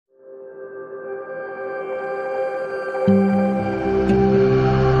So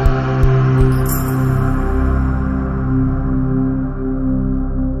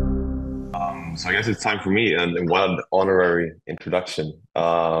I guess it's time for me and one honorary introduction.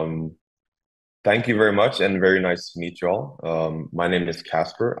 Thank you very much and very nice to meet you all. My name is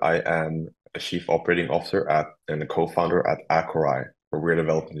Casper. I am a Chief Operating Officer at and a co-founder at Acorai, where we're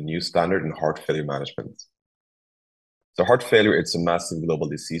developing a new standard in heart failure management. So heart failure, it's a massive global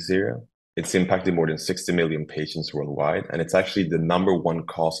disease area. It's impacted more than 60 million patients worldwide, and it's actually the #1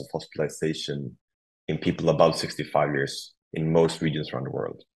 cause of hospitalization in people above 65 years in most regions around the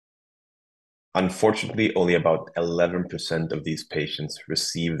world. Unfortunately, only about 11% of these patients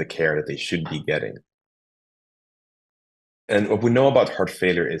receive the care that they should be getting. And what we know about heart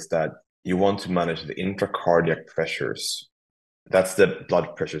failure is that you want to manage the intracardiac pressures. That's the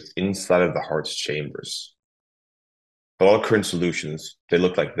blood pressures inside of the heart's chambers. But all current solutions, they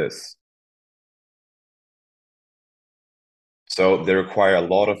look like this. So they require a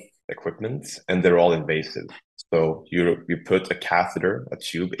lot of equipment and they're all invasive. So you put a catheter, a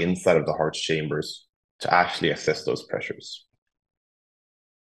tube inside of the heart's chambers to actually assess those pressures.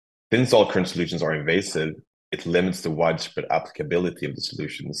 Since all current solutions are invasive, it limits the widespread applicability of the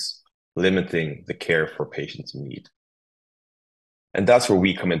solutions, limiting the care for patients in need. And that's where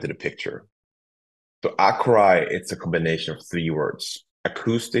we come into the picture. So Acorai, it's a combination of 3 words: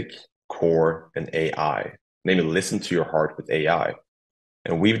 acoustic, core, and AI. Namely, listen to your heart with AI.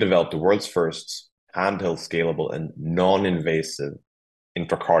 And we've developed the world's first handheld, scalable, and non-invasive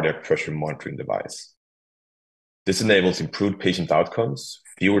intracardiac pressure monitoring device. This enables improved patient outcomes,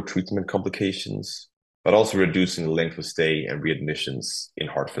 fewer treatment complications, but also reducing the length of stay and readmissions in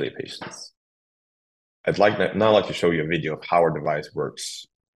heart failure patients. I'd now like to show you a video of how our device works.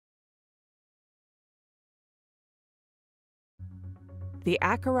 The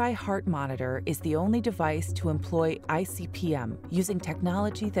Acorai Heart Monitor is the only device to employ ICPM using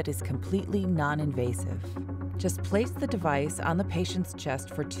technology that is completely non-invasive. Just place the device on the patient's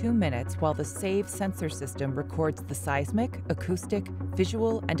chest for 2 minutes while the SAVE sensor system records the seismic, acoustic,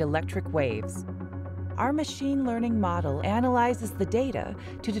 visual, and electric waves. Our machine learning model analyzes the data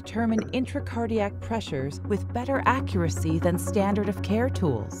to determine intracardiac pressures with better accuracy than standard of care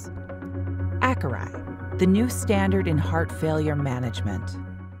tools. Acorai, the new standard in heart failure management.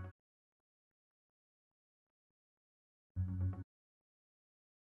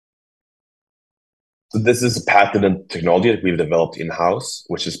 So this is a patented technology that we've developed in-house,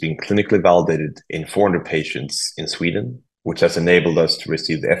 which has been clinically validated in 400 patients in Sweden, which has enabled us to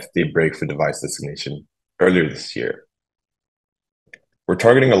receive the FDA Breakthrough Device designation earlier this year. We're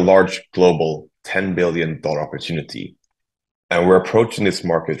targeting a large global $10 billion opportunity, and we're approaching this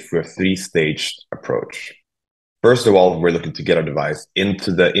market through a 3-staged approach. First of all, we're looking to get our device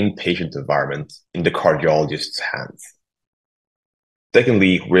into the inpatient environment in the cardiologist's hands.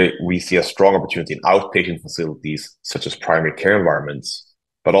 Secondly, we see a strong opportunity in outpatient facilities such as primary care environments,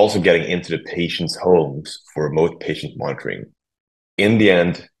 but also getting into the patient's homes for remote patient monitoring. In the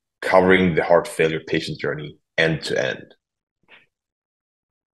end, covering the heart failure patient journey end to end.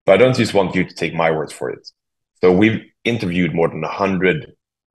 But I don't just want you to take my words for it. So we've interviewed more than 100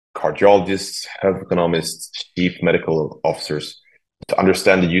 cardiologists, health economists, chief medical officers to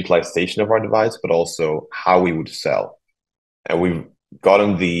understand the utilization of our device, but also how we would sell. And we've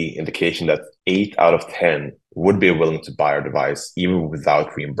gotten the indication that 8 out of 10 would be willing to buy our device even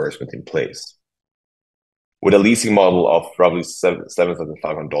without reimbursement in place. With a leasing model of roughly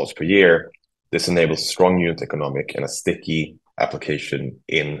 $7,500 per year, this enables strong unit economic and a sticky application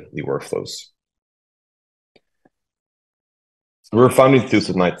in the workflows. We were founded in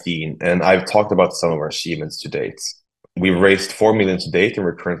 2019, and I've talked about some of our achievements to date. We've raised 4 million to date, and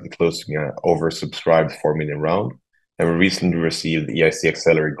we're currently closing an oversubscribed 4 million round. And we recently received the EIT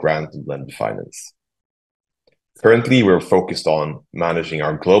Accelerate grant and blended finance. Currently, we're focused on managing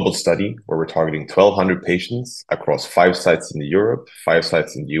our global study, where we're targeting 1,200 patients across 5 sites in Europe, 5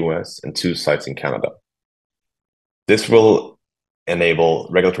 sites in the US, and 2 sites in Canada. This will enable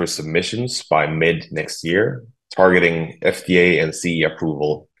regulatory submissions by mid next year, targeting FDA and CE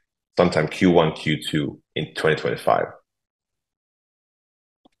approval sometime Q1, Q2 in 2025.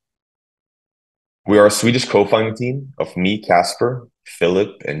 We are a Swedish co-founding team of me, Casper,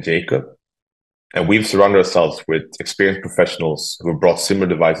 Philip, and Jacob, and we've surrounded ourselves with experienced professionals who have brought similar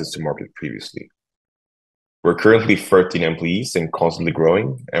devices to market previously. We're currently 13 employees and constantly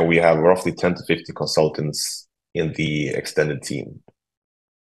growing, and we have roughly 10 to 50 consultants in the extended team.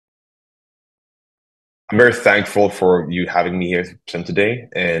 I'm very thankful for you having me here to present today,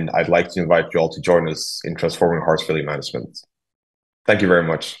 and I'd like to invite you all to join us in transforming heart failure management. Thank you very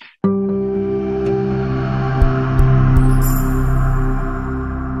much.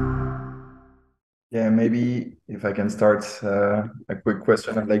 maybe if I can start a quick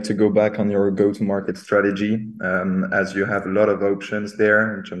question, I'd like to go back on your go-to-market strategy, as you have a lot of options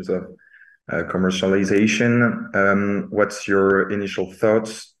there in terms of commercialization. What's your initial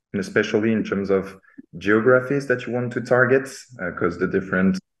thoughts, and especially in terms of geographies that you want to target? Because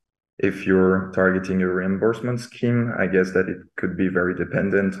if you're targeting a reimbursement scheme, I guess that it could be very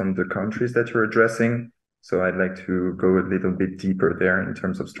dependent on the countries that you're addressing. So I'd like to go a little bit deeper there in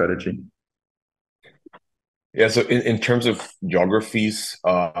terms of strategy. Yeah, so in terms of geographies,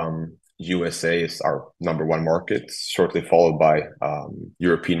 USA is our number one market, shortly followed by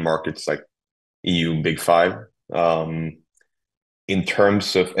European markets like EU Big Five. In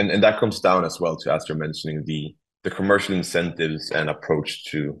terms of, and that comes down as well to, as you're mentioning, the commercial incentives and approach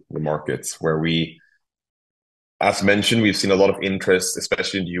to the markets, where we, as mentioned, we've seen a lot of interest,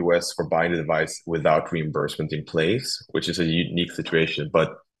 especially in the US, for buying the device without reimbursement in place, which is a unique situation.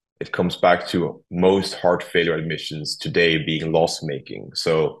 But it comes back to most heart failure admissions today being loss-making.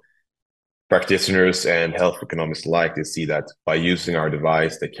 So practitioners and health economists alike, they see that by using our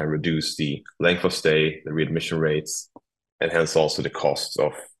device, they can reduce the length of stay, the readmission rates, and hence also the costs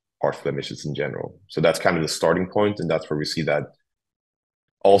of heart failure admissions in general. So that's kind of the starting point, and that's where we see that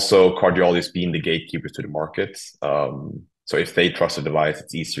also cardiologists being the gatekeepers to the market. So if they trust the device,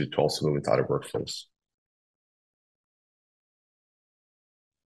 it's easier to also move into other workflows.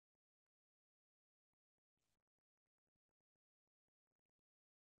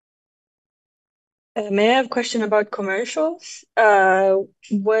 May I have a question about commercials? What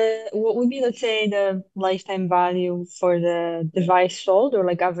would be, let's say, the lifetime value for the device sold, or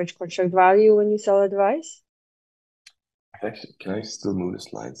like average contract value when you sell a device? Actually, can I still move the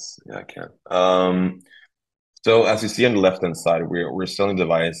slides? Yeah, I can. So as you see on the left-hand side, we're selling the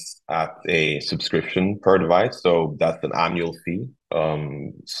device at a subscription per device. So that's an annual fee.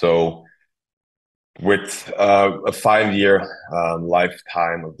 So with a 5-year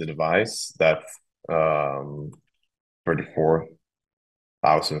lifetime of the device, that's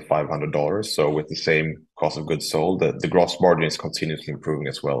 $34,500. So with the same cost of goods sold, the gross margin is continuously improving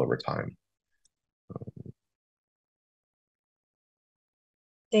as well over time.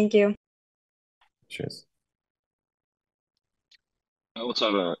 Thank you. Cheers. I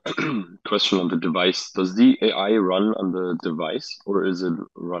also have a question on the device. Does the AI run on the device, or is it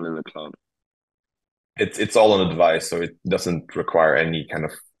run in the cloud? It's all on the device, so it doesn't require any kind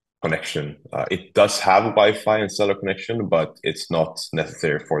of connection. It does have Wi-Fi and cellular connection, but it's not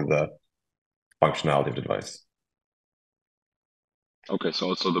necessary for the functionality of the device. Okay, so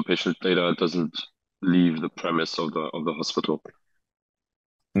also the patient data doesn't leave the premise of the hospital.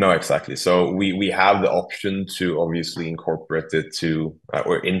 No, exactly. So we have the option to obviously incorporate it to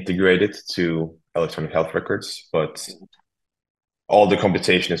or integrate it to electronic health records, but all the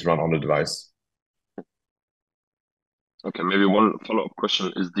computation is run on the device. Okay, maybe one follow-up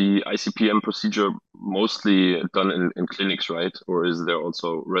question. Is the ICPM procedure mostly done in clinics, right? Or is there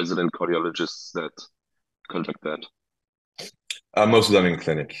also resident cardiologists that conduct that? Most of them in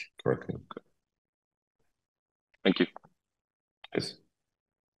clinic, correctly. Okay. Thank you. Yes.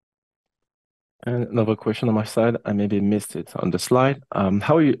 And another question on my side, I maybe missed it on the slide.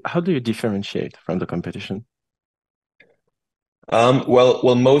 How do you differentiate from the competition? Well,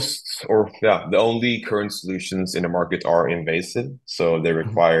 the only current solutions in the market are invasive, so they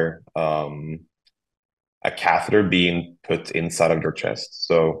require a catheter being put inside of your chest.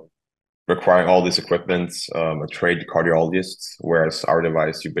 So requiring all this equipment, a trained cardiologist, whereas our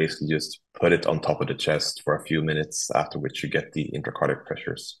device, you basically just put it on top of the chest for a few minutes, after which you get the intracardiac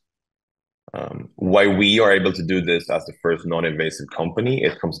pressures. Why we are able to do this as the first non-invasive company,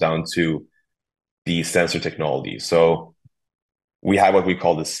 it comes down to the sensor technology. So we have what we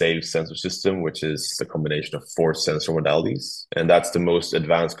call the SAVE sensor system, which is a combination of 4 sensor modalities, and that's the most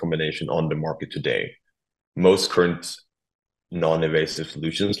advanced combination on the market today. Most current non-invasive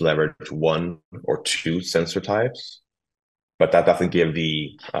solutions leverage 1 or 2 sensor types, but that doesn't give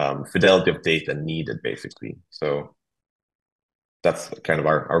the fidelity of data needed, basically. So that's kind of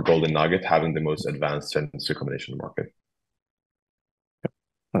our golden nugget, having the most advanced sensor combination in the market.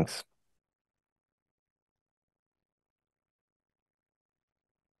 Thanks.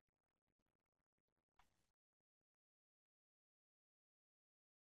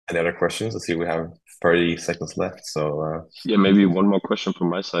 Any other questions? Let's see, we have 30 seconds left. So yeah, maybe one more question from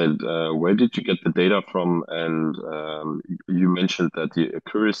my side. Where did you get the data from? And you mentioned that the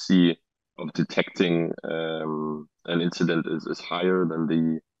accuracy of detecting an incident is higher than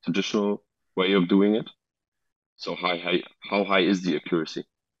the traditional way of doing it. So how high is the accuracy?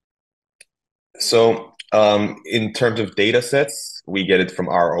 So In terms of data sets, we get it from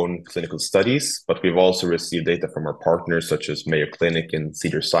our own clinical studies, but we've also received data from our partners such as Mayo Clinic and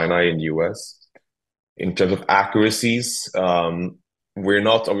Cedars-Sinai in the US. In terms of accuracies, we're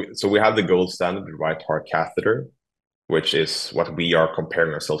not, so we have the gold standard, the right heart catheter, which is what we are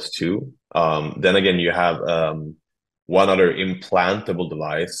comparing ourselves to. Then again, you have one other implantable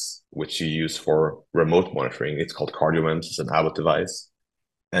device, which you use for remote monitoring. It's called CardioMEMS. It's an Abbott device.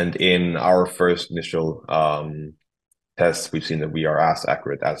 And in our first initial tests, we've seen that we are as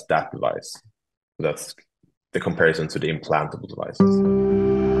accurate as that device. So that's the comparison to the implantable devices.